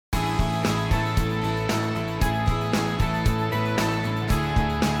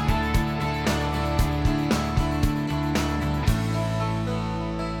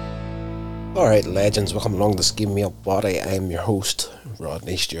Alright, legends, welcome along to Scheme Me Up Body. I'm your host,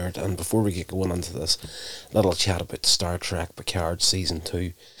 Rodney Stewart, and before we get going into this little chat about Star Trek Picard Season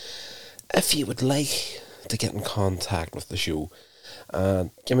 2, if you would like to get in contact with the show and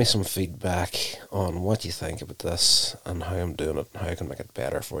give me some feedback on what you think about this and how I'm doing it and how I can make it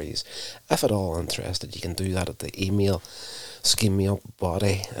better for you, if at all interested, you can do that at the email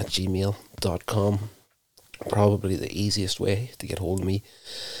schememeupbody@gmail.com. Probably the easiest way to get hold of me.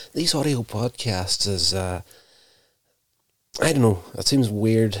 These audio podcasts is, I don't know, it seems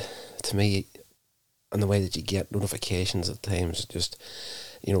weird to me in the way that you get notifications at times. Just,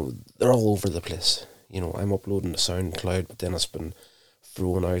 they're all over the place. I'm uploading to SoundCloud, but then it's been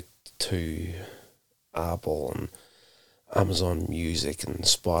thrown out to Apple and Amazon Music, and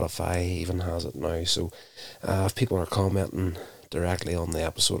Spotify even has it now. So if people are commenting directly on the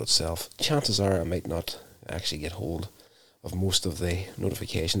episode itself, chances are I might not actually get hold of most of the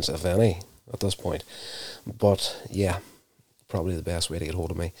notifications, if any, at this point. But yeah, probably the best way to get hold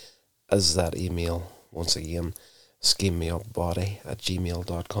of me is that email, once again,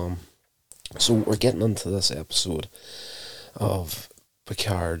 schememeupbody@gmail.com. So we're getting into this episode of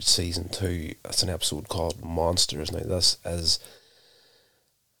Picard Season 2. It's an episode called Monsters. Now this is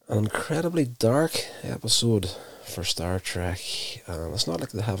an incredibly dark episode for Star Trek. It's not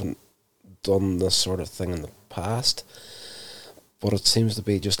like they haven't done this sort of thing in the past, but it seems to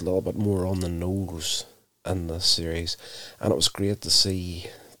be just a little bit more on the nose in this series, and it was great to see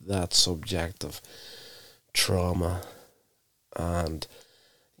that subject of trauma and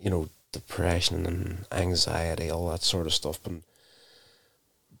depression and anxiety, all that sort of stuff, been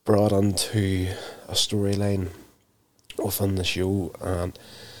brought into a storyline within the show. And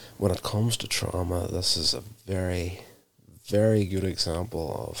when it comes to trauma, this is a very, very good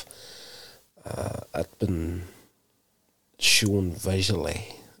example of it been shown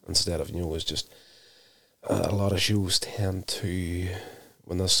visually instead of, it's just a lot of shows tend to,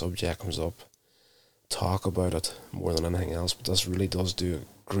 when this subject comes up, talk about it more than anything else. But this really does do a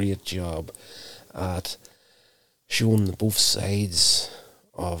great job at showing both sides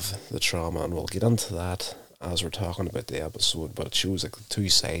of the trauma, and we'll get into that as we're talking about the episode. But it shows like the two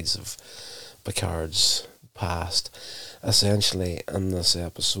sides of Picard's past. Essentially, in this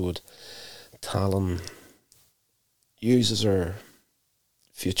episode, Talon uses her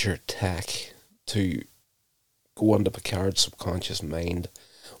future tech to go into Picard's subconscious mind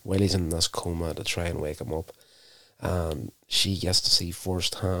while he's in this coma to try and wake him up. And she gets to see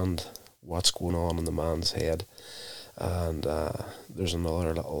firsthand what's going on in the man's head. And there's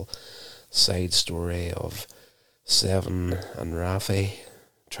another little side story of Seven and Raffi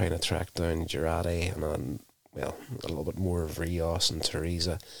trying to track down Jurati, and then, a little bit more of Rios and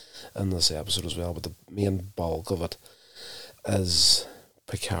Teresa in this episode as well. But the main bulk of it is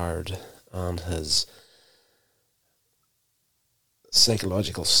Picard and his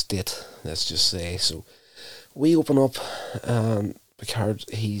psychological state, let's just say. So we open up, and Picard,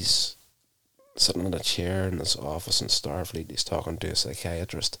 he's sitting in a chair in his office in Starfleet. He's talking to a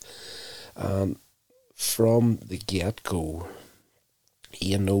psychiatrist, and from the get-go,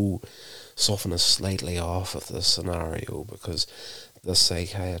 something is slightly off with this scenario, because the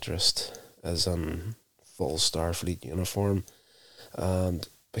psychiatrist is in full Starfleet uniform, and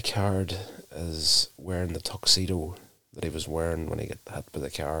Picard is wearing the tuxedo that he was wearing when he got hit by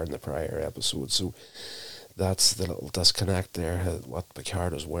the car in the prior episode. So that's the little disconnect there, what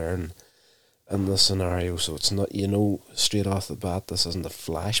Picard is wearing in this scenario. So it's not, straight off the bat, this isn't a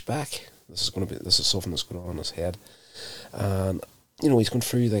flashback. This is something that's going on in his head. And, he's going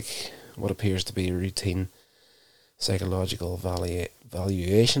through like what appears to be a routine psychological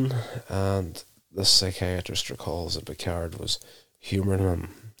evaluation, and this psychiatrist recalls that Picard was humouring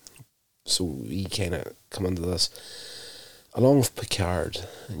him. So we kind of come into this along with Picard,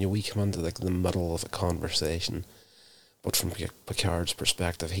 and we come into like the middle of a conversation, but from Picard's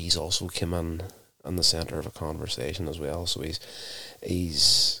perspective, he's also come in the centre of a conversation as well. So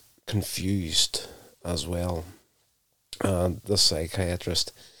he's confused as well. And the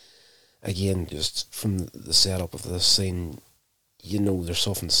psychiatrist, again, just from the setup of this scene, there's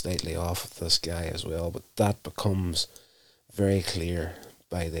something slightly off with this guy as well. But that becomes very clear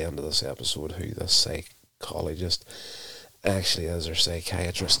by the end of this episode who this psychologist actually is, or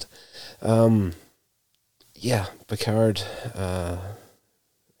psychiatrist. Picard,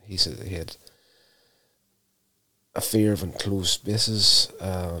 he said he had a fear of enclosed spaces.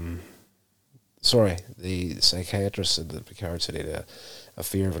 The psychiatrist said that Picard said he had a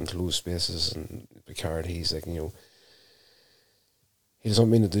fear of enclosed spaces, and Picard, he's like, he doesn't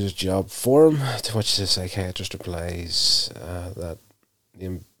mean to do his job for him, to which the psychiatrist replies that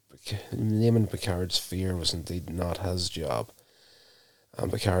naming Picard's fear was indeed not his job.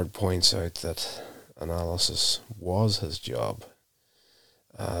 And Picard points out that analysis was his job.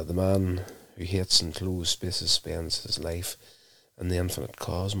 The man who hates enclosed spaces spends his life in the infinite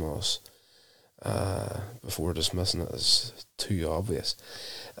cosmos, before dismissing it as too obvious.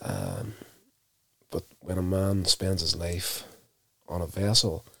 But when a man spends his life on a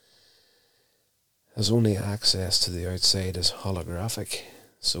vessel, his only access to the outside is holographic.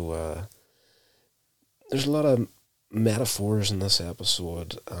 So there's a lot of metaphors in this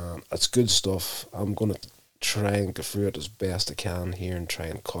episode. It's good stuff. I'm going to try and go through it as best I can here and try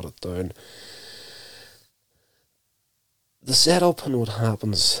and cut it down. The setup and what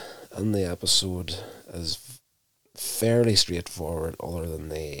happens in the episode is fairly straightforward, other than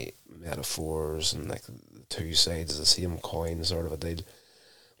the metaphors and like the two sides of the same coin sort of a deal.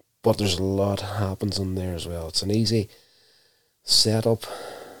 But there's a lot happens in there as well. It's an easy setup.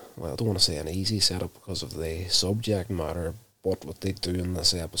 Well, I don't want to say an easy setup because of the subject matter, but what they do in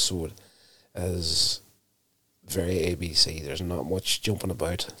this episode is very ABC. There's not much jumping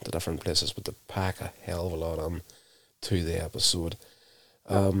about to different places, but they pack a hell of a lot on to the episode.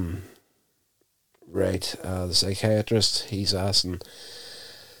 The psychiatrist, he's asking,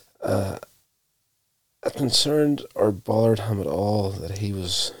 it concerned or bothered him at all that he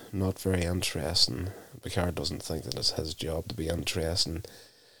was not very interesting. Picard doesn't think that it's his job to be interesting,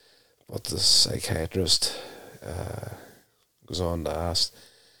 but the psychiatrist goes on to ask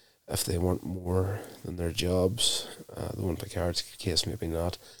if they want more than their jobs. Though in Picard's case, maybe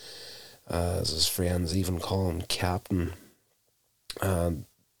not. As his friends even call him Captain. And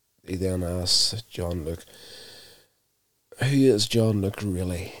he then asks Jean-Luc, who is Jean-Luc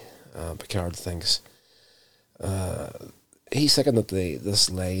really? Picard thinks he's thinking that this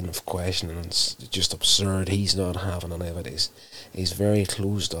line of questioning is just absurd. He's not having any of it. He's very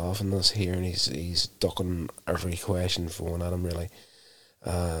closed off in this here, and he's ducking every question thrown at him, really.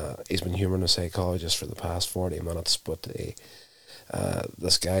 He's been humouring a psychologist for the past 40 minutes, but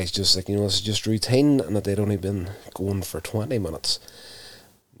this guy's just like, this is just routine, and that they'd only been going for 20 minutes,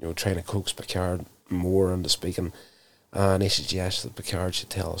 trying to coax Picard more into speaking. And he suggests that Picard should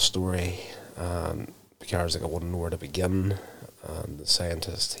tell a story, and Picard's like, I wouldn't know where to begin. And the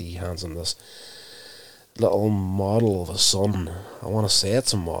scientist, he hands him this little model of a sun. I want to say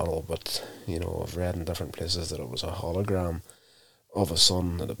it's a model, but I've read in different places that it was a hologram of a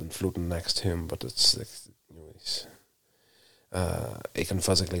sun that had been floating next to him, but it's like, he can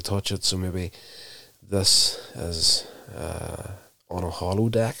physically touch it. So maybe this is on a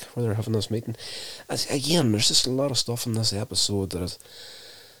holodeck where they're having this meeting. Again, there's just a lot of stuff in this episode that is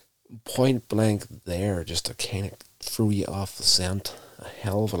point blank there just to kind of throw you off the scent a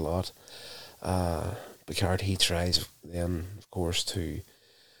hell of a lot. Picard, he tries then, of course, to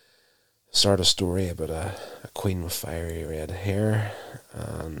start a story about a queen with fiery red hair,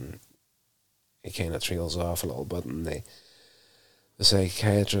 and he kind of trails off a little bit, and the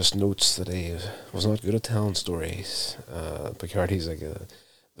psychiatrist notes that he was not good at telling stories. Picard, he's like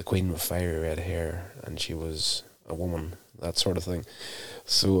the queen with fiery red hair, and she was a woman, that sort of thing.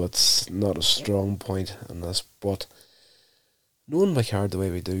 So it's not a strong point in this, but knowing Picard the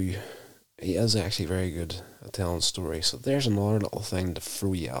way we do, he is actually very good at telling stories. So there's another little thing to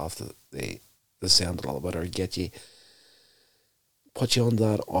throw you off the scent a little bit, or put you on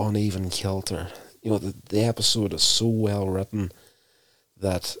that uneven kilter. The episode is so well written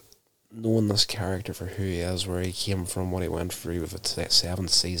that knowing this character for who he is, where he came from, what he went through with 7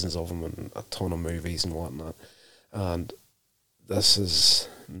 seasons of him and a ton of movies and whatnot, and this is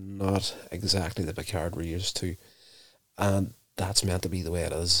not exactly the Picard we're used to, and that's meant to be the way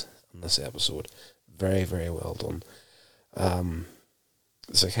it is in this episode. Very, very well done.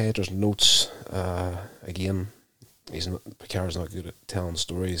 The psychiatrist notes, again, Picard's not good at telling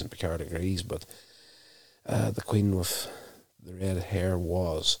stories, and Picard agrees, but the queen with the red hair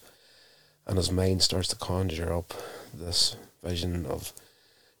was, and his mind starts to conjure up this vision of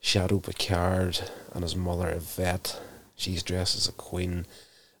Shadow Picard and his mother Yvette. She's dressed as a queen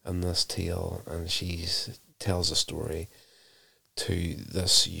in this tale, and she tells a story to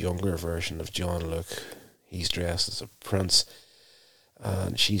this younger version of Jean-Luc. He's dressed as a prince,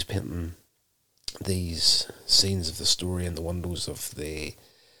 and she's painting these scenes of the story in the windows of the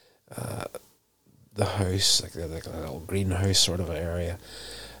house, like a little greenhouse sort of area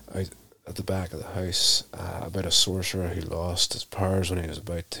out at the back of the house, about a sorcerer who lost his powers when he was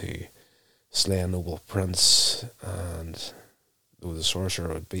about to slay a noble prince, and though the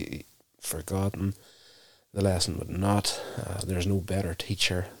sorcerer would be forgotten, the lesson would not. There's no better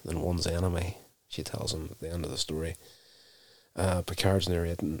teacher than one's enemy, she tells him at the end of the story. Picard's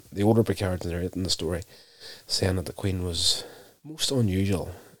narrating, the older Picard's narrating the story, saying that the Queen was most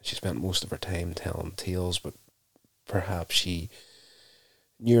unusual. She spent most of her time telling tales, but perhaps she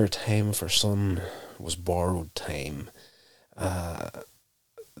knew her time with her son was borrowed time.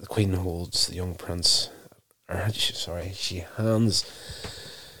 The Queen holds the young prince, she hands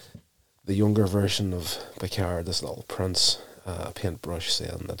the younger version of Picard, this little prince, a paintbrush,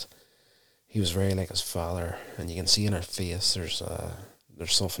 saying that he was very like his father, and you can see in her face there's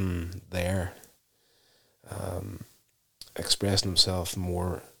something there, expressing himself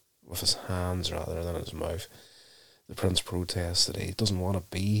more with his hands rather than his mouth. The prince protests that he doesn't want to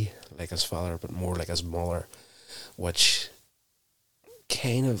be like his father, but more like his mother, which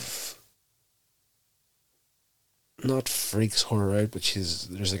kind of not freaks her out, but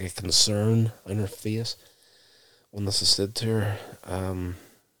there's like a concern on her face when this is said to her.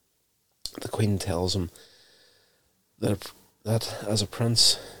 The Queen tells him that as a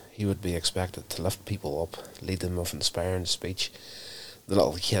prince he would be expected to lift people up, lead them with inspiring speech. The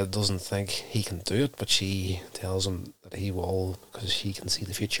little kid doesn't think he can do it, but she tells him that he will because she can see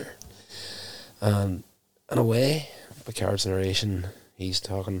the future. And in a way, Picard's narration, he's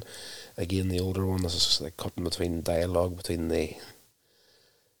talking, again, the older one, this is like cutting between dialogue between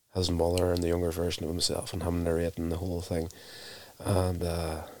his mother and the younger version of himself, and him narrating the whole thing. And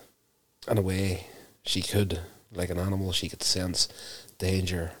in a way, she could, like an animal, she could sense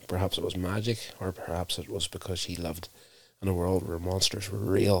danger. Perhaps it was magic, or perhaps it was because she lived in a world where monsters were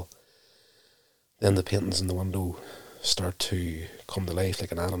real. Then the paintings in the window start to come to life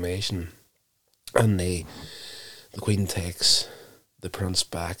like an animation, and the Queen takes the prince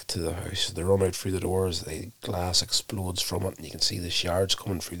back to the house. They run out through the doors, the glass explodes from it, and you can see the shards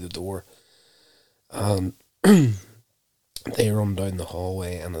coming through the door. And they run down the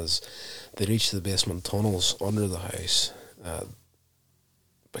hallway, and as they reach the basement tunnels under the house,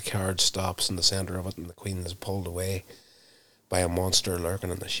 Picard stops in the centre of it, and the Queen is pulled away by a monster lurking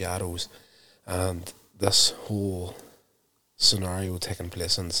in the shadows. And this whole scenario taking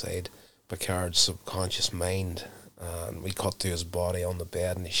place inside Picard's subconscious mind. And we cut to his body on the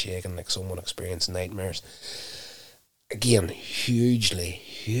bed, and he's shaking like someone experienced nightmares. Again, hugely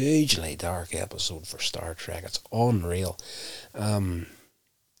dark episode for Star Trek. It's unreal.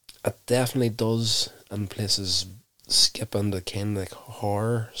 It definitely does, in places, skip into kind of like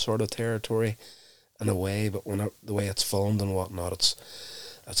horror sort of territory in a way, but the way it's filmed and whatnot,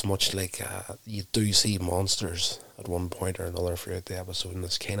 it's much like you do see monsters at one point or another throughout the episode, and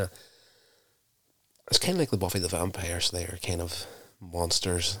it's kind of like the Buffy the Vampire Slayer kind of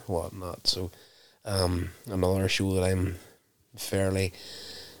monsters, whatnot. So, another show that I'm fairly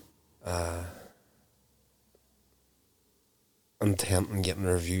intent on getting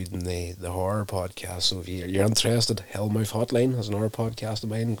reviewed in the horror podcast. So if you're interested, Hellmouth Hotline has an horror podcast of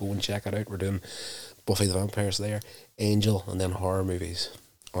mine. Go and check it out. We're doing Buffy the Vampire Slayer, Angel, and then horror movies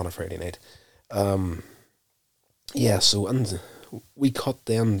on a Friday night. So and we cut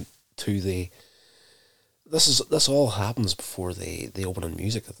then to this all happens before the opening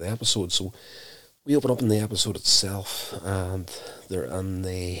music of the episode. So we open up in the episode itself, and they're in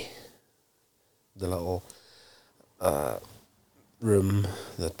the little room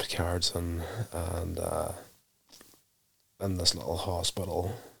that Picard's in, and in this little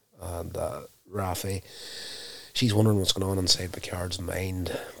hospital, and Raffi, she's wondering what's going on inside Picard's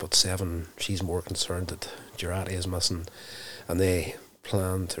mind, but Seven, she's more concerned that Jurati is missing, and they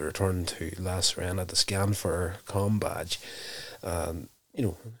plan to return to La Sirena to scan for her comm badge.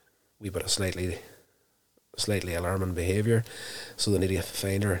 We bit of slightly alarming behaviour, so they need to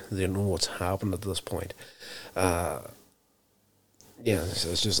find her. They don't know what's happened at this point.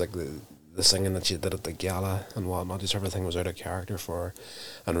 It's just like the singing that she did at the gala and whatnot, just everything was out of character for her.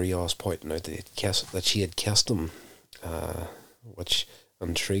 And Rios pointing out that she had kissed him, which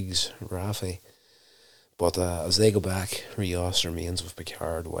intrigues Raffi. But as they go back, Rios remains with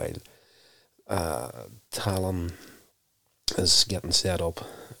Picard while Talon is getting set up,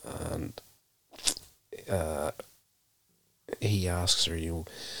 and he asks her,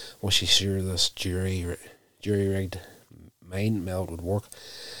 was she sure this jury-rigged mind meld would work?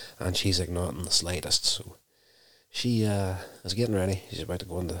 And she's like, not in the slightest. So she is getting ready. She's about to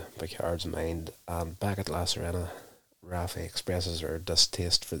go into Picard's mind, and back at La Sirena, Raffi expresses her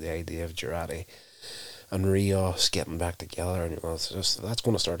distaste for the idea of Jurati and Rios getting back together, and that's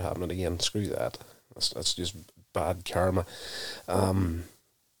going to start happening again. Screw that. That's just bad karma.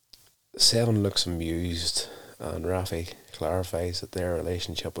 Seven looks amused, and Raffi clarifies that their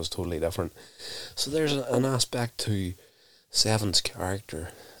relationship was totally different. So there's an aspect to Seven's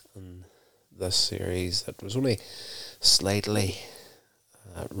character and this series that was only slightly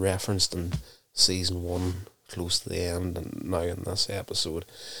referenced in season 1, close to the end, and now in this episode,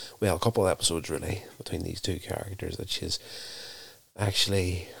 well, a couple of episodes really, between these two characters, that she's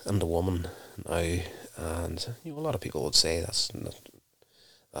actually into woman now, and a lot of people would say that's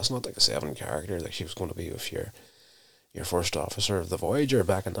not like a Seven character, like she was going to be with your first officer of the Voyager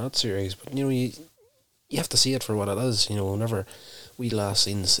back in that series, but you have to see it for what it is. Whenever we last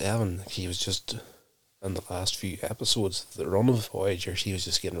seen Seven, she was just, in the last few episodes, the run of Voyager, she was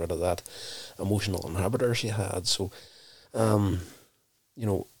just getting rid of that emotional inhibitor she had. So,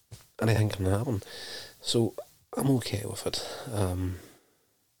 anything can happen. So, I'm okay with it.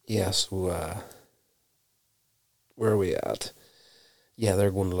 So, where are we at? Yeah,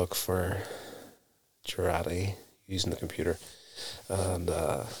 they're going to look for Jurati using the computer. And,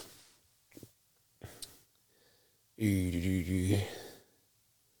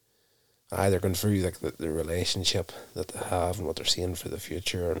 they're going through like the relationship that they have and what they're seeing for the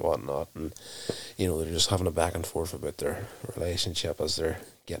future and whatnot, and they're just having a back and forth about their relationship as they're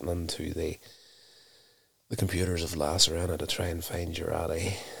getting into the computers of La Serena to try and find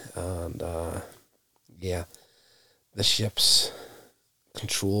Jurati. And the ship's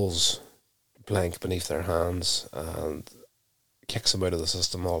controls blank beneath their hands and kicks them out of the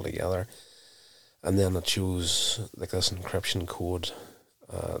system altogether. And then it shows like this encryption code,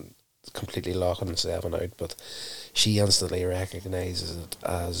 completely locking Seven out, but she instantly recognises it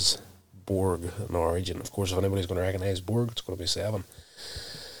as Borg in origin. Of course, if anybody's going to recognise Borg, it's going to be Seven,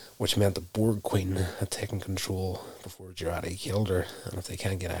 which meant the Borg Queen had taken control before Jurati killed her, and if they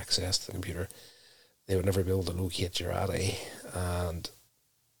can't get access to the computer, they would never be able to locate Jurati, and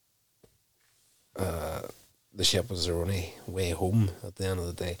the ship was their only way home at the end of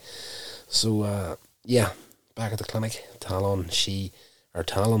the day. So, back at the clinic, Talon, she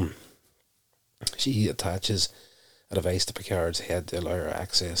attaches a device to Picard's head to allow her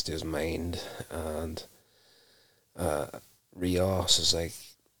access to his mind, and Rios is like,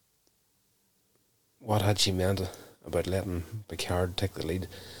 what had she meant about letting Picard take the lead,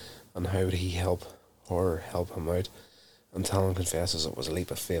 and how would he help him out? And Talon confesses it was a leap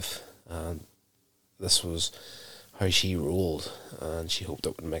of faith, and this was how she rolled, and she hoped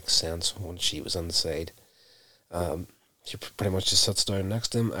it would make sense once she was inside. She pretty much just sits down next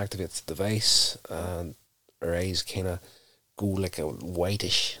to him, activates the device, and her eyes kind of go like a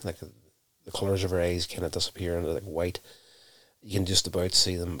whitish, like the colours of her eyes kind of disappear into like white. You can just about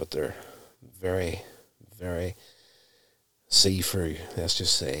see them, but they're very, very see-through, let's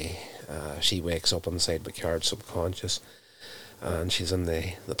just say. She wakes up inside Picard's subconscious, and she's in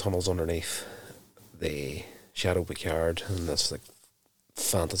the tunnels underneath the Shadow Picard, and that's like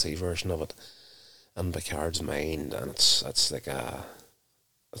fantasy version of it in Picard's mind, and it's like a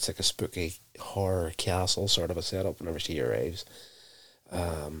spooky horror castle sort of a setup whenever she arrives.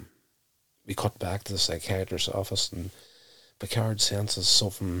 We cut back to the psychiatrist's office, and Picard senses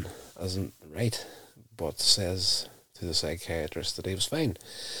something isn't right, but says to the psychiatrist that he was fine,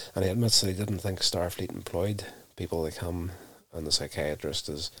 and he admits that he didn't think Starfleet employed people like him, and the psychiatrist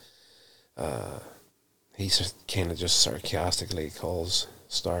is he kind of just sarcastically calls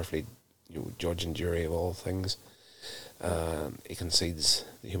Starfleet judge and jury of all things. He concedes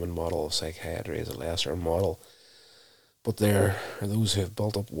the human model of psychiatry as a lesser model, but there are those who have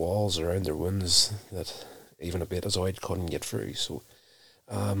built up walls around their wounds that even a Betazoid couldn't get through. So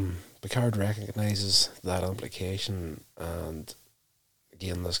Picard recognises that implication, and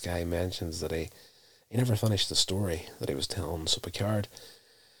again this guy mentions that he never finished the story that he was telling. So Picard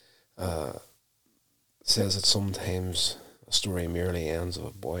says that sometimes a story merely ends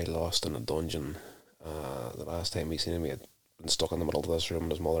with a boy lost in a dungeon. The last time we seen him, he had been stuck in the middle of this room,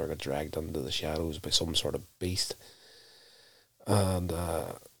 and his mother got dragged into the shadows by some sort of beast. And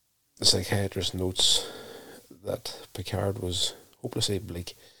the psychiatrist notes that Picard was hopelessly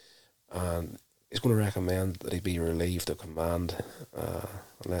bleak, and he's going to recommend that he be relieved of command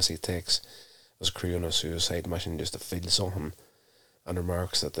unless he takes his crew on a suicide mission just to feel something, and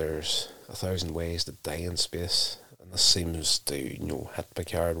remarks that there's 1,000 ways to die in space, and this seems to hit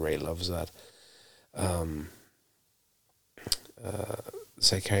Picard where he loves that. The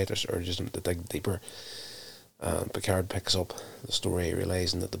psychiatrist urges him to dig deeper, and Picard picks up the story,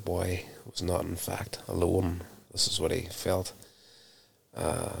 realising that the boy was not in fact alone. This is what he felt.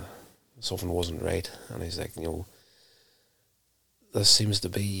 Something wasn't right, and he's like, this seems to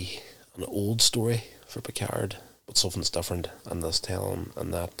be an old story for Picard, but something's different in this telling,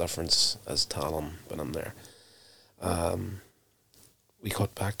 and that difference is Talon been in there. We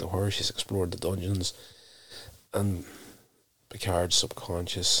cut back to her. She's explored the dungeons, and Picard's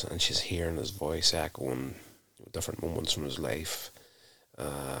subconscious, and she's hearing his voice echoing different moments from his life,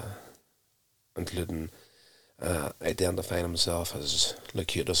 uh, including identifying himself as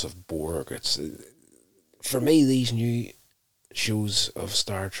Locutus of Borg. It's for me, these new shows of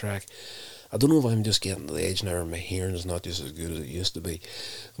Star Trek, I don't know if I'm just getting to the age now where my hearing is not just as good as it used to be,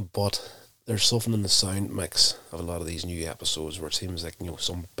 but there's something in the sound mix of a lot of these new episodes where it seems like,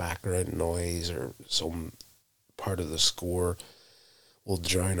 some background noise or some part of the score will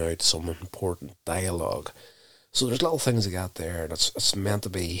drown out some important dialogue. So there's little things they got there, and it's meant to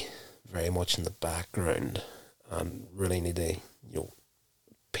be very much in the background and really need to,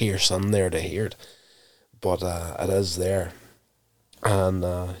 pierce in there to hear it. But it is there. And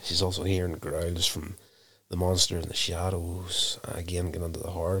she's also hearing growls from the monster in the shadows. Again, getting into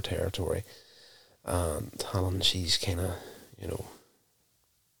the horror territory. And telling she's kind of,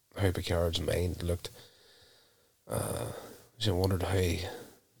 how Picard's mind looked. She wondered how,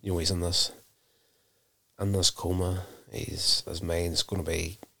 he's in this coma. His mind's going to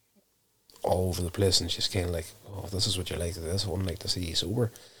be all over the place, and she's kind of like, oh, if this is what you're like, this I wouldn't like to see you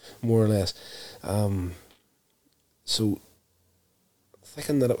sober, more or less. So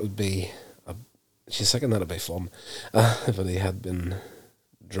thinking that it would be, she's thinking that it'd be fun if he had been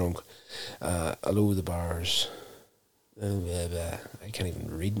drunk. Although the bars, I can't even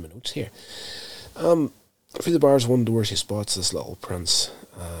read my notes here. Through the bar's one door, she spots this little prince.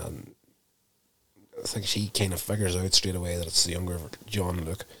 I think she kind of figures out straight away that it's the younger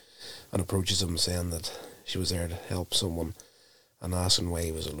Jean-Luc, and approaches him saying that she was there to help someone, and asking why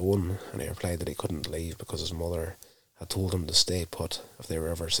he was alone, and he replied that he couldn't leave because his mother had told him to stay put if they were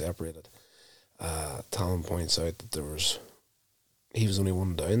ever separated. Talon points out that he was the only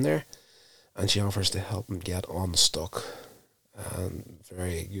one down there, and she offers to help him get unstuck, and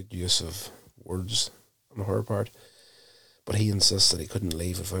very good use of words on her part. But he insists that he couldn't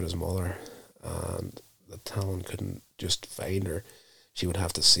leave without his mother, and that Talon couldn't just find her, she would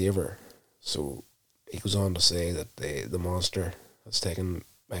have to save her. So he goes on to say that the monster has taken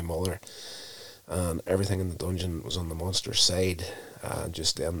my mother, and everything in the dungeon was on the monster's side, and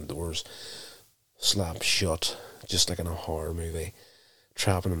just then the doors slap shut, just like in a horror movie,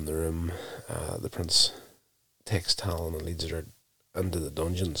 trapping him in the room. The prince takes Talon and leads her into the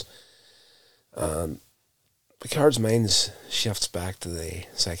dungeons, and Picard's mind shifts back to the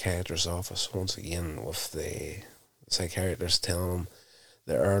psychiatrist's office once again, with the psychiatrist telling him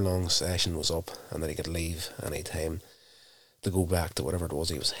the hour-long session was up and that he could leave any time to go back to whatever it was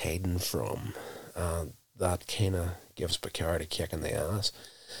he was hiding from. And that kind of gives Picard a kick in the ass.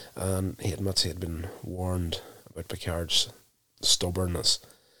 And he admits he had been warned about Picard's stubbornness.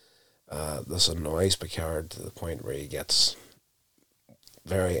 This annoys Picard to the point where he gets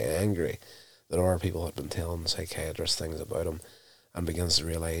very angry that other people had been telling the psychiatrist things about him, and begins to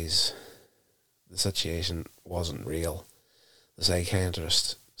realise the situation wasn't real. The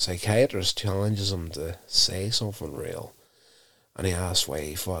psychiatrist challenges him to say something real, and he asks why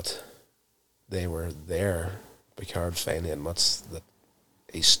he thought they were there. Picard finally admits that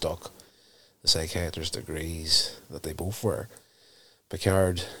he's stuck. The psychiatrist agrees that they both were.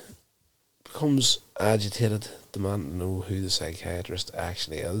 Picard becomes agitated, demanding to know who the psychiatrist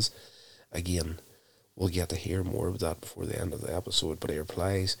actually is. Again, we'll get to hear more of that before the end of the episode, but he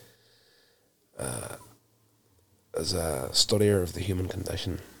replies, as a studier of the human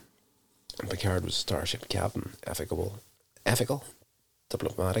condition, Picard was a starship captain, ethical,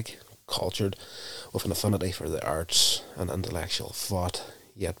 diplomatic, cultured, with an affinity for the arts and intellectual thought,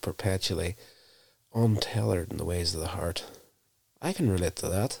 yet perpetually untethered in the ways of the heart. I can relate to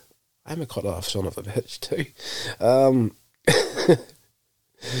that. I'm a cut-off son of a bitch too.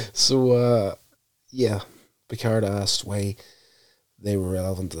 So, Picard asked why they were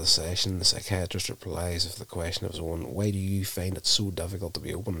relevant to the session. The psychiatrist replies with the question of his own: why do you find it so difficult to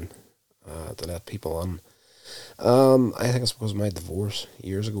be open, to let people on? I think it's because of my divorce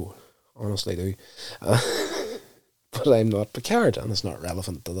years ago. Honestly, do. But I'm not Picard, and it's not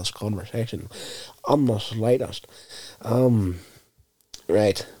relevant to this conversation on the slightest.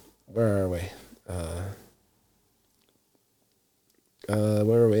 Right, where are we?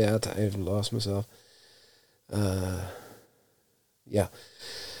 Where are we at? I've lost myself. Yeah.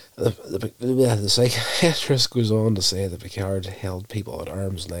 The psychiatrist goes on to say that Picard held people at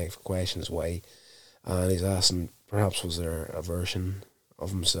arm's length, questions why, and he's asking, perhaps was there a version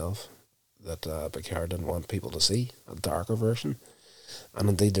of himself that Picard didn't want people to see, a darker version? And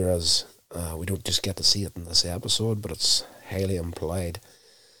indeed there is. We don't just get to see it in this episode, but it's highly implied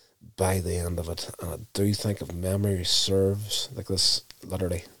by the end of it. And I do think, if memory serves, like this,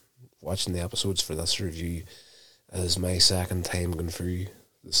 literally watching the episodes for this review, is my second time going through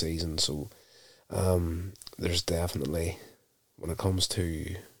the season, so there's definitely, when it comes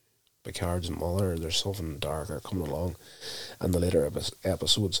to Picard's mother, there's something darker coming along in the later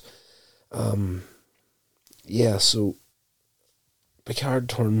episodes. Yeah, so Picard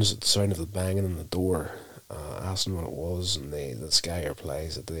turns at the sound of the banging on the door, asking what it was, and the Sky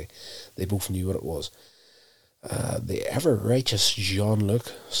replies that they both knew what it was. The ever righteous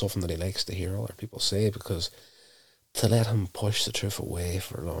Jean-Luc, something that he likes to hear other people say, because to let him push the truth away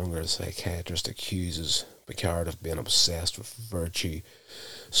for longer, the psychiatrist accuses Picard of being obsessed with virtue,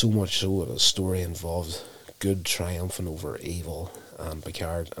 so much so that the story involved good triumphing over evil, and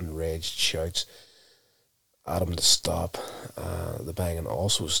Picard, enraged, shouts at him to stop. The banging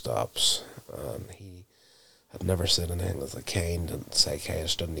also stops, and he had never said anything of the kind, and the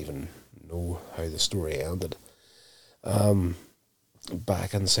psychiatrist didn't even know how the story ended.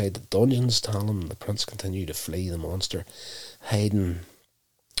 Back inside the dungeons, Talon and the prince continue to flee the monster, hiding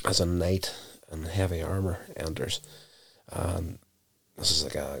as a knight in heavy armour enters. This is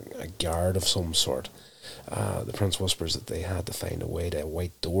like a guard of some sort. The prince whispers that they had to find a way to a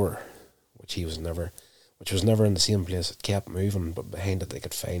white door, which was never in the same place. It kept moving, but behind it they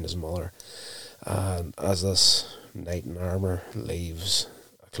could find his mother. And as this knight in armour leaves,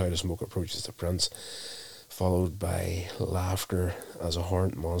 a cloud of smoke approaches the prince, followed by laughter as a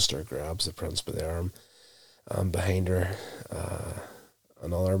horned monster grabs the prince by the arm. And behind her,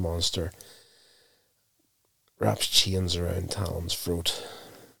 another monster wraps chains around Talon's throat.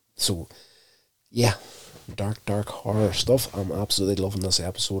 So, yeah, dark horror stuff. I'm absolutely loving this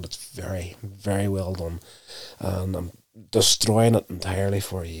episode. It's very, very well done. And I'm destroying it entirely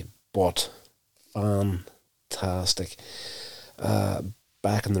for you, but fantastic.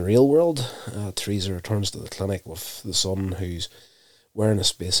 Back in the real world, Teresa returns to the clinic with the son, who's wearing a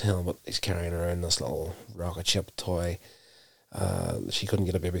space helmet. He's carrying around this little rocket ship toy. She couldn't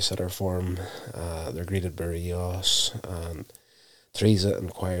get a babysitter for him. They're greeted by Rios, and Teresa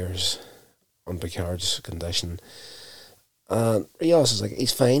inquires on Picard's condition. And Rios is like,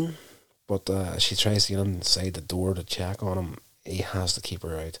 he's fine, but she tries to get inside the door to check on him. He has to keep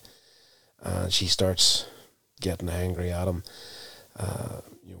her out. And she starts getting angry at him.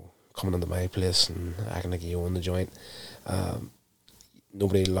 Coming into my place and acting like you own the joint.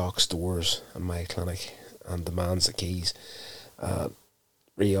 Nobody locks doors in my clinic and demands the keys.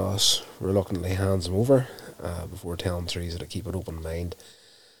 Rios reluctantly hands him over before telling Teresa to keep an open mind.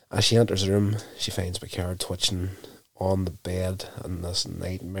 As she enters the room, she finds Picard twitching on the bed in this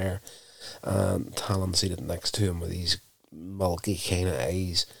nightmare, and Talon seated next to him with these milky kind of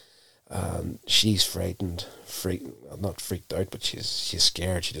eyes. She's frightened, not freaked out, but she's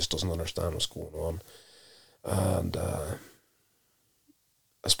scared. She just doesn't understand what's going on, and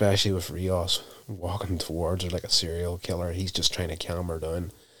especially with Rios walking towards her like a serial killer, he's just trying to calm her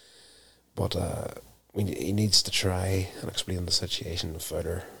down. But he needs to try and explain the situation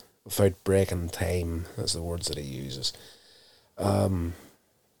without breaking time, is the words that he uses. Talon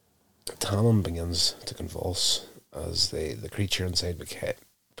begins to convulse as the creature inside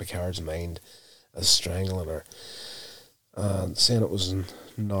Picard's mind is strangling her, and saying it was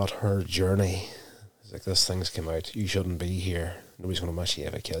not her journey. It's like, this thing's come out, you shouldn't be here, nobody's going to mess you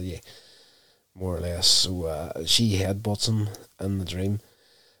if I kill you, more or less. So she headbutts him in the dream,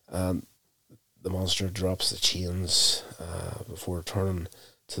 and the monster drops the chains before turning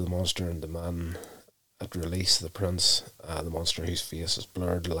to the monster and demanding it release the prince. The monster, whose face is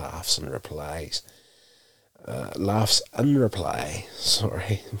blurred, laughs in reply.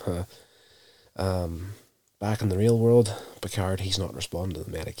 Sorry. Back in the real world, Picard, he's not responding to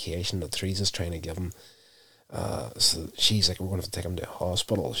the medication that Teresa's trying to give him. So she's like, we're going to have to take him to a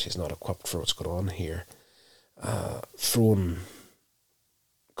hospital. She's not equipped for what's going on here. Throwing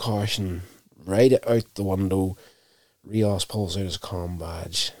caution right out the window, Rios pulls out his comm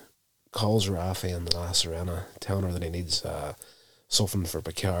badge, calls Raffi and the La Sirena, telling her that he needs something for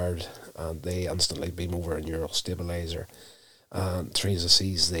Picard, and they instantly beam over a neural stabilizer. And Teresa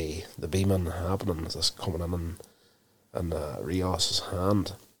sees the beaming happening as it's coming in Rios'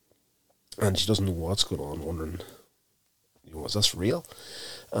 hand, and she doesn't know what's going on, wondering, is this real?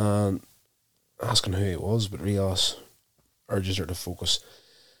 And asking who it was, but Rios urges her to focus.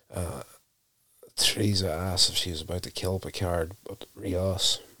 Teresa asks if she was about to kill Picard, but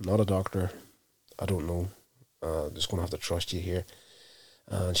Rios, not a doctor, I don't know, just going to have to trust you here.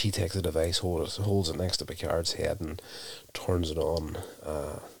 And she takes the device, holds it next to Picard's head, and turns it on.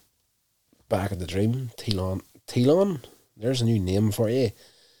 Back at the dream, Telon, there's a new name for you.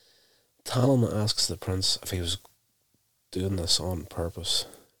 Talon asks the prince if he was doing this on purpose.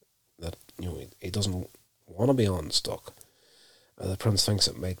 That he doesn't want to be unstuck. The prince thinks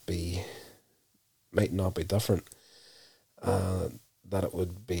it might not be different, that it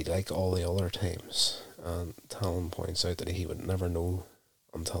would be like all the other times. And Talon points out that he would never know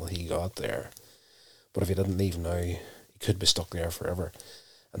until he got there. But if he didn't leave now, he could be stuck there forever.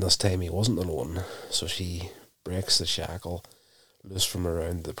 And this time he wasn't alone, so she breaks the shackle loose from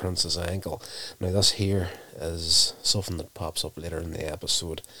around the prince's ankle. Now this here is something that pops up later in the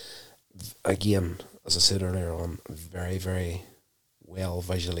episode. Again, as I said earlier on, very, very well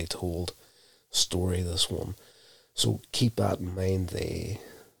visually told story, this one. So keep that in mind, the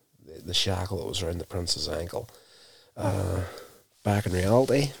shackle that was around the prince's ankle. Back in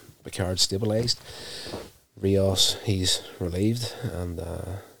reality, Picard stabilised. Rios, he's relieved, and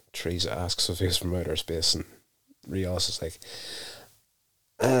Teresa asks if he's from outer space, and Rios is like,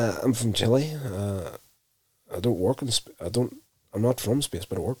 I'm from Chile. I don't work in I'm not from space,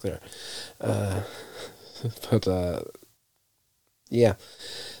 but I work there. Yeah.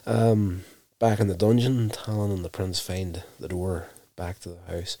 Back in the dungeon, Talon and the prince find the door back to the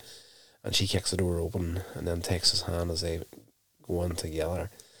house, and she kicks the door open and then takes his hand as they go in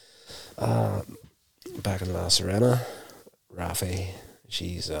together. Back in La Serena, Raffi,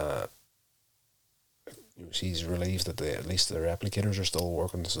 she's relieved that at least the replicators are still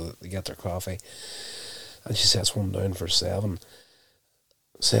working, so that they get their coffee, and she sets one down for Seven.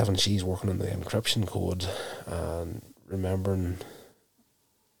 She's working on the encryption code and remembering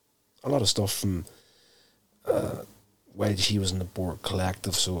a lot of stuff from while she was in the Borg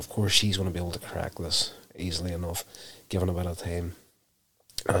Collective, so of course she's going to be able to crack this easily enough, given a bit of time.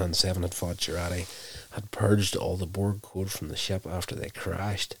 And Seven had fought Jurati, had purged all the Borg code from the ship after they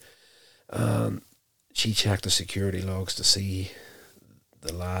crashed. She checked the security logs to see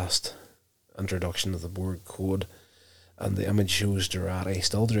the last introduction of the Borg code, and the image shows Jurati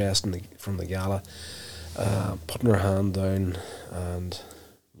still dressed from the gala, putting her hand down, and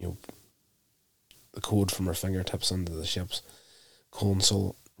the code from her fingertips into the ship's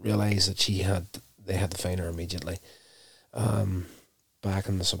console. Realised that they had to find her immediately. Back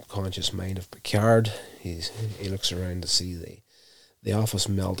in the subconscious mind of Picard, he looks around to see the office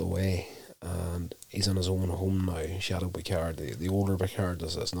melt away, and he's in his own home now. Shadow Picard, the older Picard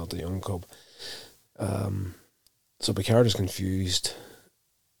does this, not the young cub. So Picard is confused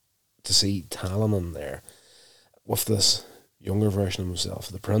to see Talon in there with this younger version of himself,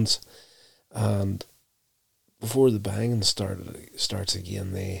 the prince. And before the banging starts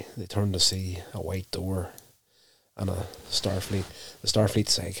again, they turn to see a white door and the Starfleet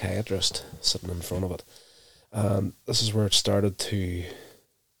psychiatrist sitting in front of it. And this is where it starts to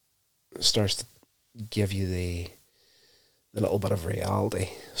give you the little bit of reality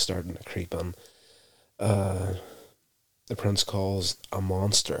starting to creep in. The prince calls a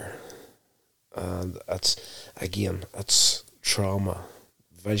monster, and it's trauma,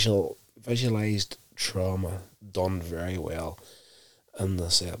 visualized trauma done very well in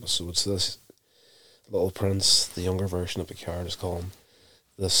this episode. So this little prince, the younger version of Picard, is calling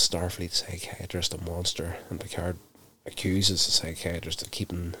this Starfleet psychiatrist a monster, and Picard accuses the psychiatrist of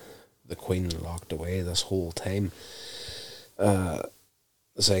keeping the Queen locked away this whole time. The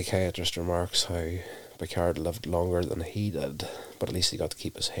psychiatrist remarks how Picard lived longer than he did, but at least he got to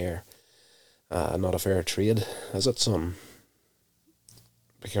keep his hair. Not a fair trade, is it, son?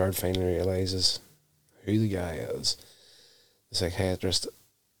 Picard finally realises who the guy is. The psychiatrist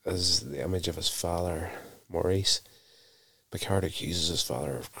is the image of his father, Maurice. Picard accuses his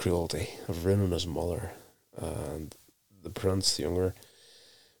father of cruelty, of ruining his mother, and the prince, the younger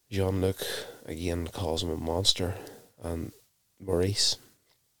Jean-Luc, again calls him a monster, and Maurice,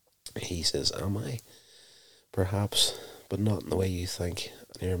 he says, am I? Perhaps, but not in the way you think.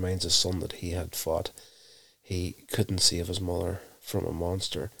 And he reminds his son that he had fought. He couldn't save his mother from a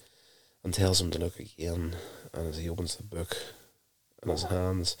monster, and tells him to look again. And as he opens the book in his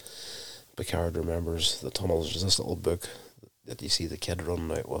hands, Picard remembers the tunnels. There's this little book that you see the kid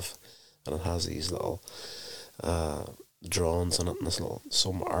running out with, and it has these little drawings in it, and this little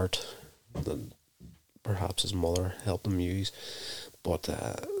some art that perhaps his mother helped him use. But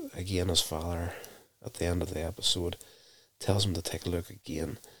again, his father, at the end of the episode, tells him to take a look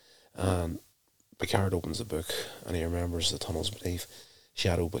again. And Picard opens the book, and he remembers the tunnels beneath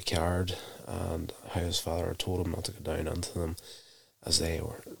Shadow Picard, and how his father had told him not to go down into them, as there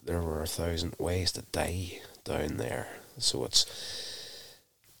were 1,000 ways to die down there. So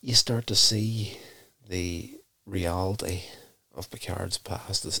you start to see the reality of Picard's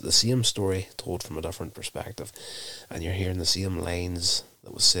past, the same story told from a different perspective, and you're hearing the same lines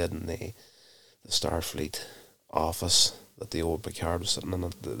that was said in the Starfleet office, that the old Picard was sitting in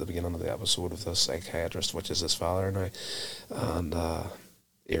at the beginning of the episode with this psychiatrist, which is his father now, and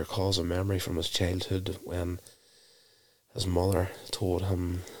he recalls a memory from his childhood when his mother told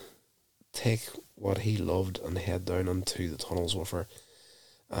him take what he loved and head down into the tunnels with her.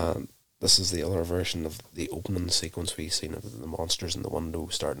 And this is the other version of the opening sequence we've seen of the monsters in the window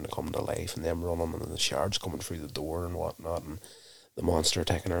starting to come to life and them running and the shards coming through the door and whatnot and the monster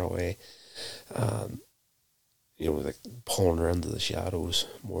taking her away. Like pulling her into the shadows,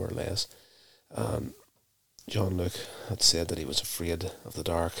 more or less. Jean-Luc had said that he was afraid of the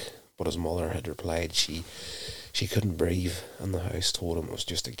dark, but his mother had replied she couldn't breathe in the house, told him it was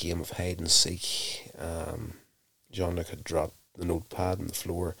just a game of hide and seek. Jean-Luc had dropped the notepad on the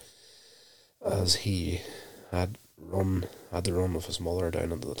floor as he had to run with his mother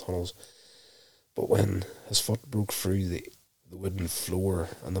down into the tunnels. But when his foot broke through the wooden floor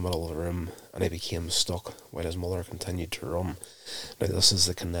in the middle of the room and he became stuck while his mother continued to run. Now this is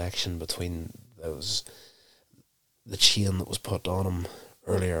the connection between the chain that was put on him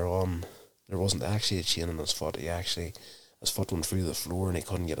earlier on. There wasn't actually a chain in his foot. His foot went through the floor and he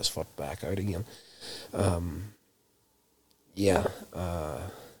couldn't get his foot back out again. It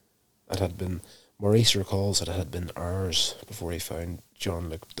had been, Maurice recalls that it had been hours before he found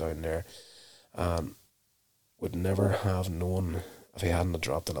Jean-Luc down there. Would never have known if he hadn't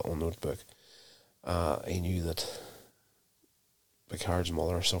dropped a little notebook. He knew that Picard's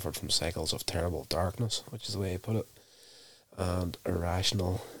mother suffered from cycles of terrible darkness, which is the way he put it, and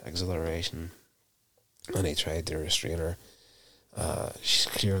irrational exhilaration, and he tried to restrain her. She's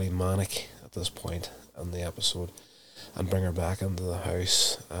clearly manic at this point in the episode, and bring her back into the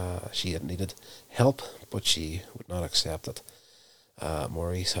house. She had needed help, but she would not accept it.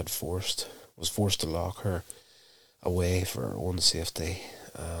 Maurice was forced to lock her away for her own safety.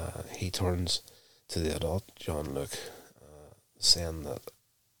 He turns to the adult Jean-Luc, saying that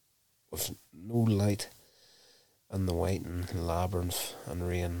with no light in the whitened labyrinth and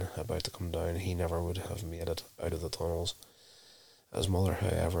rain about to come down, he never would have made it out of the tunnels. His mother,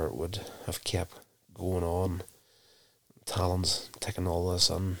 however, would have kept going on. Talon's taking all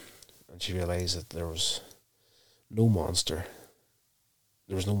this in, and she realised that there was no monster.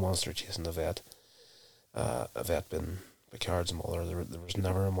 There was no monster chasing the vet. Vet being Picard's mother. There was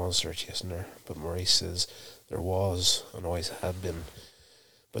never a monster chasing her, but Maurice says there was and always had been,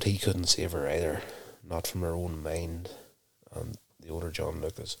 but he couldn't save her either, not from her own mind. And the older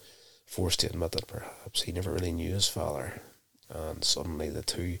Jean-Luc is forced to admit that perhaps he never really knew his father, and suddenly the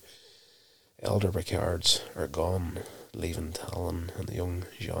two elder Picards are gone, leaving Talon and the young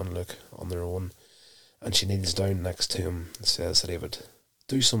Jean-Luc on their own, and she kneels down next to him and says that he would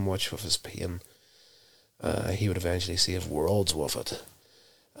do so much with his pain. He would eventually save worlds with it.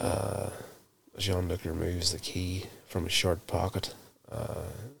 Jean-Luc removes the key from his shirt pocket.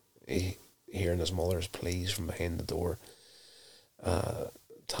 Hearing his mother's pleas from behind the door.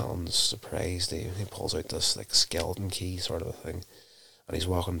 Talon's surprised. He pulls out this like skeleton key sort of a thing, and he's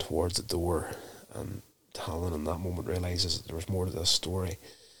walking towards the door. And Talon, in that moment, realizes that there was more to this story.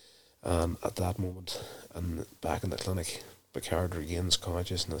 And at that moment, and back in the clinic, Picard regains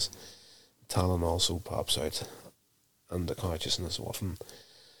consciousness. Talon also pops out and the consciousness with him.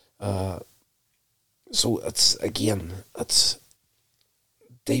 So it's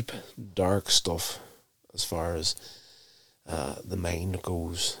deep, dark stuff as far as the mind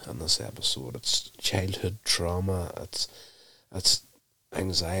goes in this episode. It's childhood trauma, it's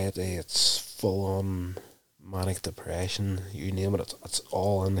anxiety, it's full on manic depression, you name it, it's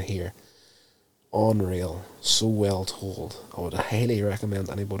all in here. Unreal, so well told. I would highly recommend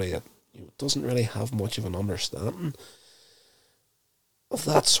anybody that doesn't really have much of an understanding of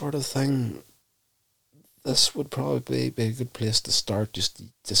that sort of thing. This would probably be a good place to start, just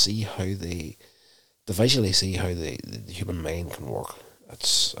to see how to visually see how the human mind can work.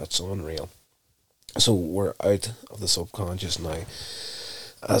 It's unreal. So we're out of the subconscious now.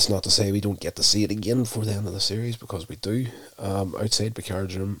 That's not to say we don't get to see it again before the end of the series, because we do. Outside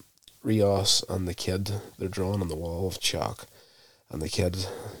Picard's room, Rios and the kid, they're drawn on the wall of chalk. And the kid,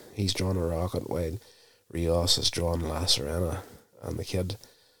 he's drawn a rocket while Rios has drawn La Sirena. And the kid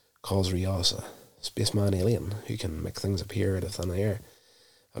calls Rios a spaceman alien who can make things appear out of thin air.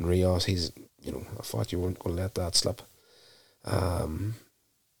 And Rios, he's, I thought you weren't going to let that slip. And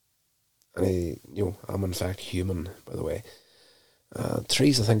he, I'm in fact human, by the way.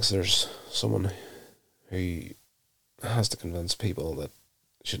 Teresa thinks there's someone who has to convince people that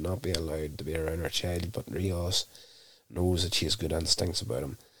should not be allowed to be around her child, but Rios knows that she has good instincts about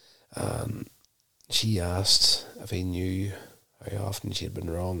him. She asked if he knew how often she had been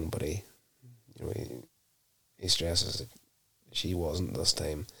wrong, but he stresses that she wasn't this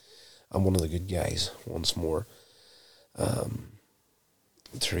time. I'm one of the good guys once more.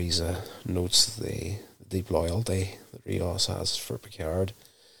 Teresa notes the deep loyalty that Rios has for Picard,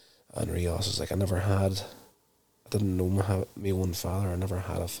 and Rios is like, I didn't know my own father. I never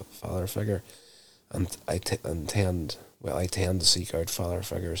had a father figure, and I tend to seek out father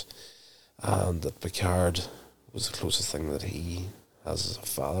figures, and that Picard was the closest thing that he has as a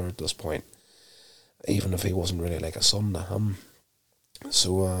father at this point, even if he wasn't really like a son to him.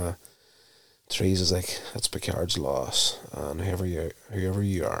 So Teresa's like, it's Picard's loss, and whoever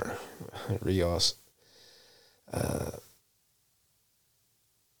you are, Rios.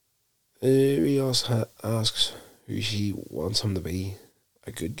 Rios asks who she wants him to be.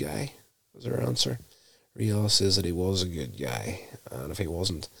 A good guy, was her answer. Rios says that he was a good guy, and if he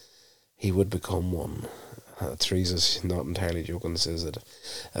wasn't, he would become one. Teresa's not entirely joking, says that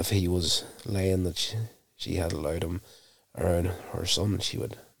if he was lying that she had allowed him around her son,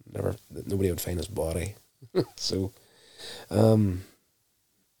 nobody would find his body. So,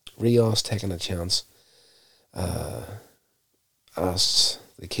 Rios, taking a chance, asks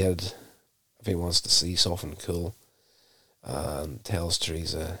the kid if he wants to see something cool, and tells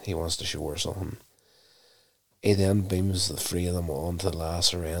Teresa he wants to show her something. He then beams the three of them onto La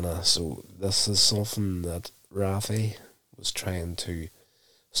Sirena. So this is something that Raffi was trying to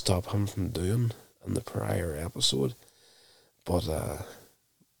stop him from doing in the prior episode. But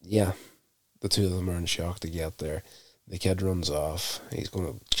yeah, the two of them are in shock to get there. The kid runs off. He's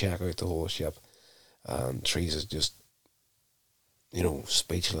going to check out the whole ship, and Teresa's just,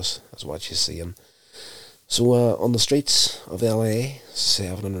 speechless as what she's seeing. So on the streets of LA,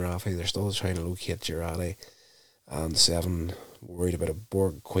 Seven and Raffi, they're still trying to locate Jurati, and Seven worried about a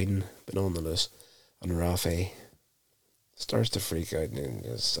Borg Queen being on the loose, and Raffi starts to freak out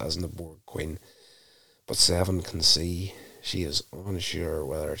as in the Borg Queen, but Seven can see she is unsure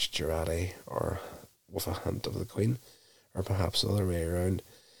whether it's Jurati or with a hint of the Queen, or perhaps the other way around.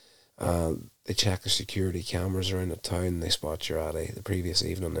 They check the security cameras around the town. They spot Jurati the previous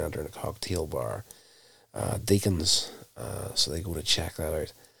evening entering a cocktail bar, Deacons, so they go to check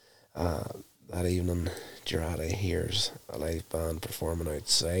that out. That evening, Jurati hears a live band performing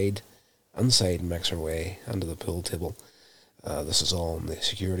inside makes her way into the pool table. This is all on the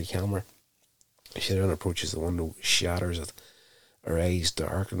security camera. She then approaches the window, shatters it, her eyes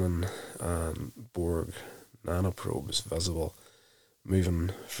darkening, and Borg nanoprobes visible,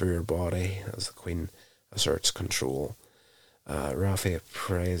 moving through her body as the Queen asserts control. Raffi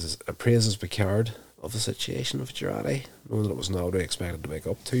appraises Picard of the situation with Jurati, knowing that it was not what he expected to wake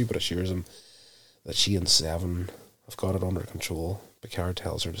up to, but assures him that she and Seven have got it under control. Picard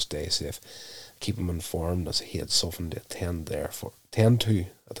tells her to stay safe, keep him informed as he had something to attend to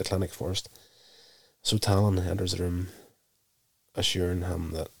at the clinic first. So Talon enters the room, assuring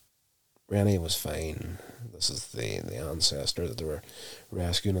him that Rennie was fine. This is the ancestor that they were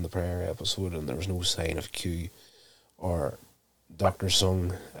rescuing in the prior episode, and there was no sign of Q or Dr.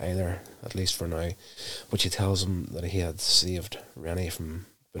 Sung either, at least for now. But she tells him that he had saved Rennie from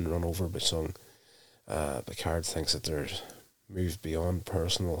being run over by Sung. Picard thinks that they're moved beyond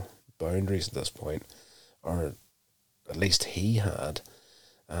personal boundaries at this point, or at least he had.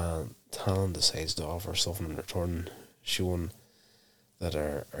 Talon decides to offer something in return, showing that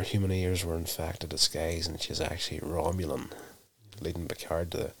her human ears were in fact a disguise and she's actually Romulan, leading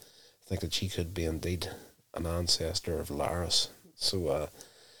Picard to think that she could be indeed an ancestor of Laris. So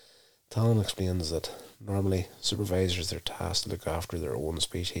Talon explains that normally supervisors are tasked to look after their own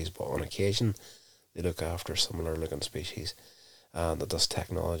species, but on occasion they look after similar looking species, and that this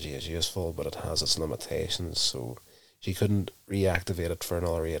technology is useful but it has its limitations, so she couldn't reactivate it for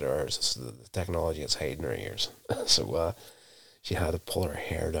another 8 hours. It's the technology is hiding her ears. So she had to pull her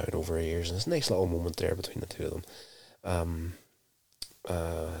hair down over her ears, and it's a nice little moment there between the two of them.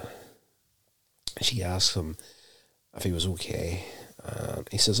 She asks him if he was okay, and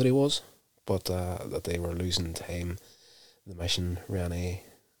he says that he was, but that they were losing time. The mission, Rennie,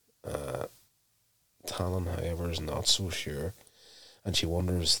 Talon, however, is not so sure, and she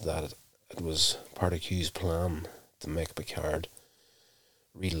wonders that it was part of Q's plan to make Picard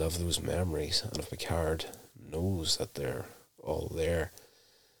relive those memories, and if Picard knows that they're all there,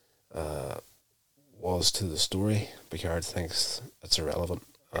 was to the story, Picard thinks it's irrelevant,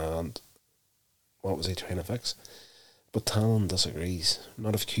 and what was he trying to fix? But Talon disagrees.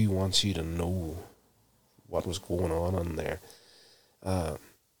 Not if Q wants you to know what was going on in there.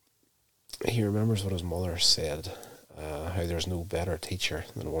 He remembers what his mother said, how there's no better teacher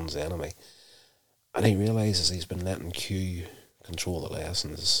than one's enemy. And he realises he's been letting Q control the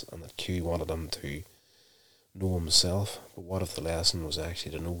lessons, and that Q wanted him to know himself, but what if the lesson was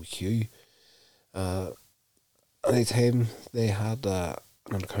actually to know Q? Anytime they had an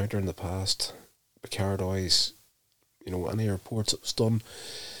encounter in the past, Picard always, any reports that was done,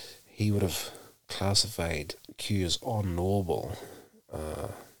 he would have classified Q as unknowable.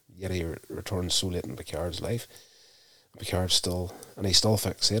 Yet he returns so late in Picard's life. He's still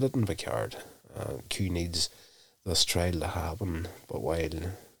fixated in Picard. Q needs this trial to happen, but while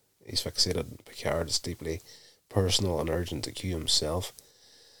he's fixated in Picard, it's deeply personal and urgent to Q himself.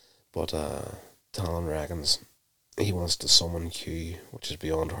 But Talon reckons he wants to summon Q, which is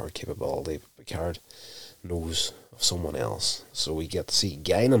beyond her capability. But Picard knows of someone else, so we get to see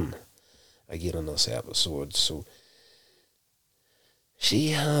Guinan again in this episode. So she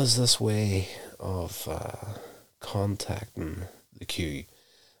has this way of contacting the Q.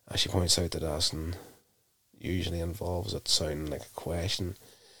 As she points out that asking usually involves it sounding like a question.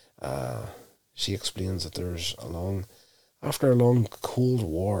 She explains that after a long Cold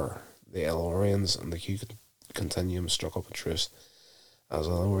War, the Elorians and the Q Continuum struck up a truce. As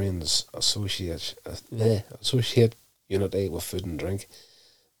Elorians associate unity with food and drink,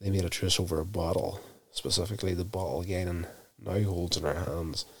 they made a truce over a bottle, specifically the bottle Guinan now holds in her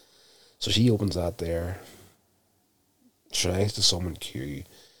hands. So she opens that there, tries to summon Q.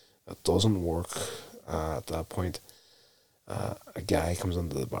 It doesn't work. At that point, a guy comes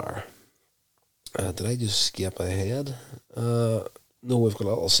into the bar. Did I just skip ahead? No, we've got a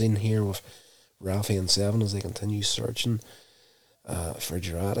little scene here with Raffi and Seven as they continue searching for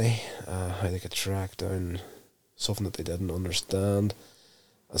Jurati, how they could track down something that they didn't understand.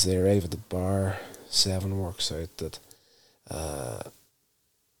 As they arrive at the bar, Seven works out that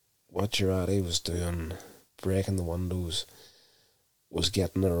what Jurati was doing, breaking the windows, was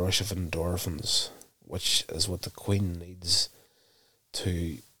getting a rush of endorphins, which is what the Queen needs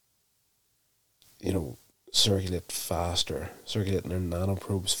to, circulate their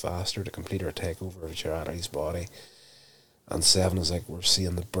nanoprobes faster to complete her takeover of Jurati's body. And Seven is like, we're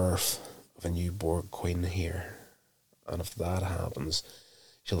seeing the birth of a new Borg Queen here. And if that happens,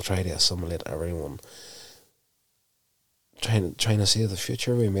 she'll try to assimilate everyone. Trying to save the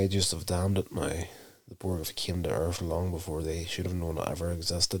future, we may just have damned it now. The Borg have came to Earth long before they should have known it ever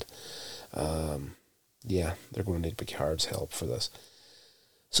existed. They're going to need Picard's help for this.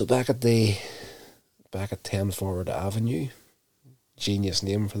 So back at 10 Forward Avenue, genius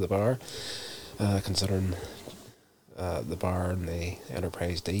name for the bar, considering the bar in the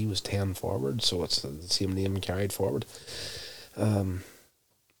Enterprise D was 10 Forward, so it's the same name carried forward.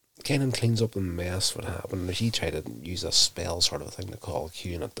 Guinan cleans up the mess what happened. She tried to use a spell sort of thing to call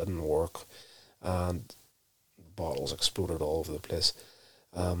Q and it didn't work, and bottles exploded all over the place.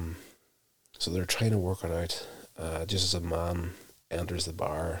 So they're trying to work it out. Just as a man enters the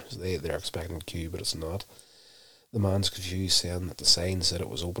bar, they're expecting Q, but it's not. The man's confused, saying that the sign said it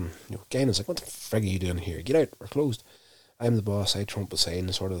was open. Guinan's like, what the frig are you doing here? Get out, we're closed. I'm the boss, I trump the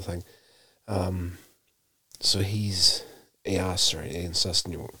sign, sort of thing. So he asks her, he insists,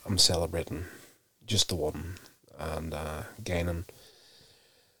 I'm celebrating just the one. And Guinan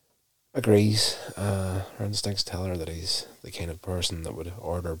agrees. Her instincts tell her that he's the kind of person that would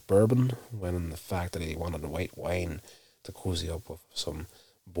order bourbon, when in the fact that he wanted a white wine to cozy up with some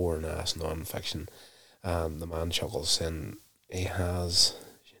boring ass non-fiction. The man chuckles, saying she has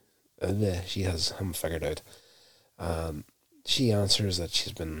him figured out. She answers that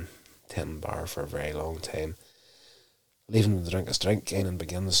she's been tending bar for a very long time. Leaving him to drink his drink, Guinan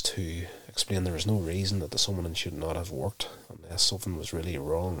begins to explain there is no reason that the summoning should not have worked unless something was really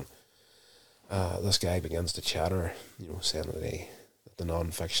wrong. This guy begins to chatter, saying that the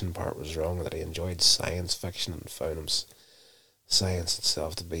non-fiction part was wrong, that he enjoyed science fiction and found science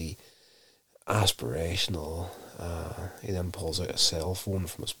itself to be aspirational. He then pulls out a cell phone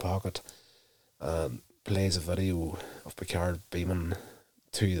from his pocket and plays a video of Picard beaming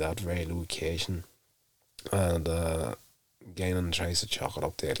to that very location. And Guinan tries to chalk it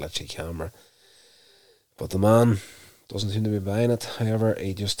up to a glitchy camera. But the man doesn't seem to be buying it. However,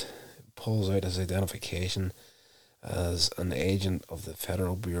 he just pulls out his identification as an agent of the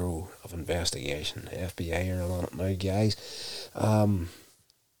Federal Bureau of Investigation, FBI are on it now, guys. Then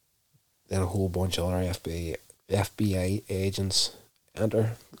a whole bunch of other FBI agents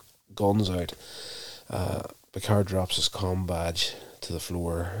enter, guns out. Picard drops his comm badge to the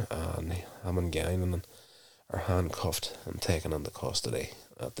floor, and him and Guinan are handcuffed and taken into custody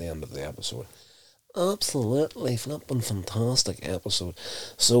at the end of the episode. Absolutely flipping fantastic episode.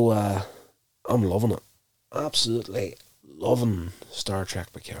 So I'm loving it. Absolutely loving Star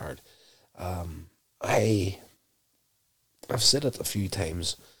Trek Picard. I've said it a few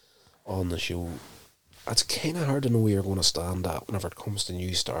times on the show. it's kind of hard to know where you're going to stand at whenever it comes to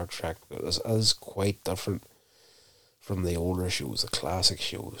new Star Trek. This is quite different from the older shows, the classic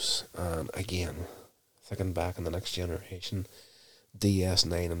shows. And again, thinking back in the Next Generation,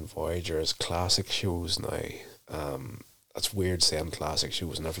 DS9 and Voyager is classic shows now. It's weird saying classic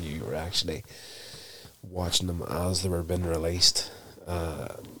shows whenever you were actually watching them as they were being released.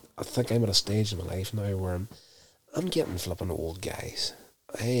 I think I'm at a stage in my life now where I'm getting flipping old, guys.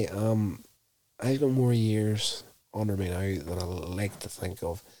 I've got more years under me now than I like to think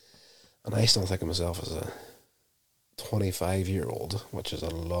of, and I still think of myself as a 25-year-old, which is a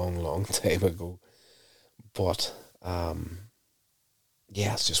long, long time ago. But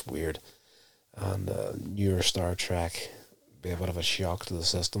yeah, it's just weird. And newer Star Trek be a bit of a shock to the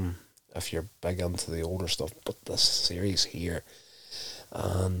system if you're big into the older stuff. But this series here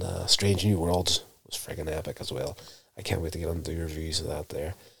and Strange New Worlds was friggin' epic as well. I can't wait to get into reviews of that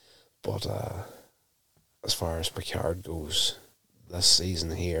there. But as far as Picard goes, this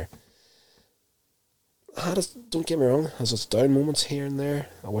season here, don't get me wrong, has its down moments here and there.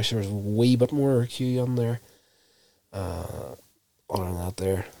 I wish there was a wee bit more Q on there. Other than that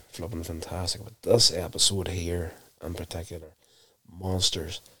there, flipping fantastic. But this episode here in particular,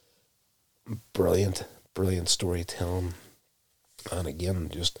 Monsters, brilliant storytelling. And again,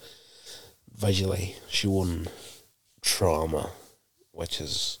 just visually showing trauma, which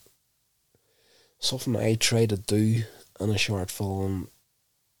is something I try to do in a short film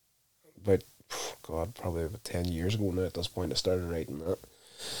about, probably about 10 years ago now at this point I started writing that.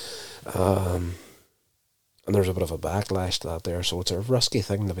 And there's a bit of a backlash to that there, so it's a risky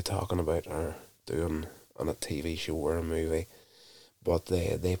thing to be talking about or doing on a TV show or a movie. But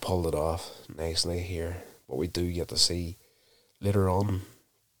they pulled it off nicely here. But we do get to see later on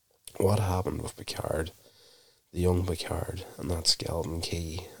what happened with Picard, the young Picard, and that skeleton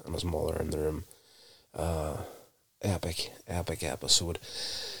key and his mother in the room. Epic episode.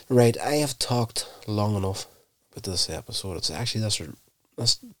 Right, I have talked long enough about this episode. It's actually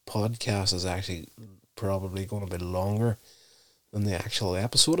this podcast is actually probably going to be longer than the actual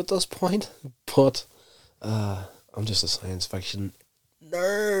episode at this point. But I'm just a science fiction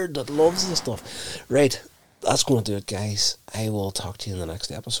nerd that loves this stuff. Right, that's going to do it, guys. I will talk to you in the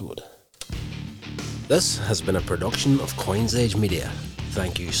next episode. This has been a production of Coins Age Media.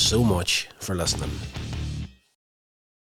 Thank you so much for listening.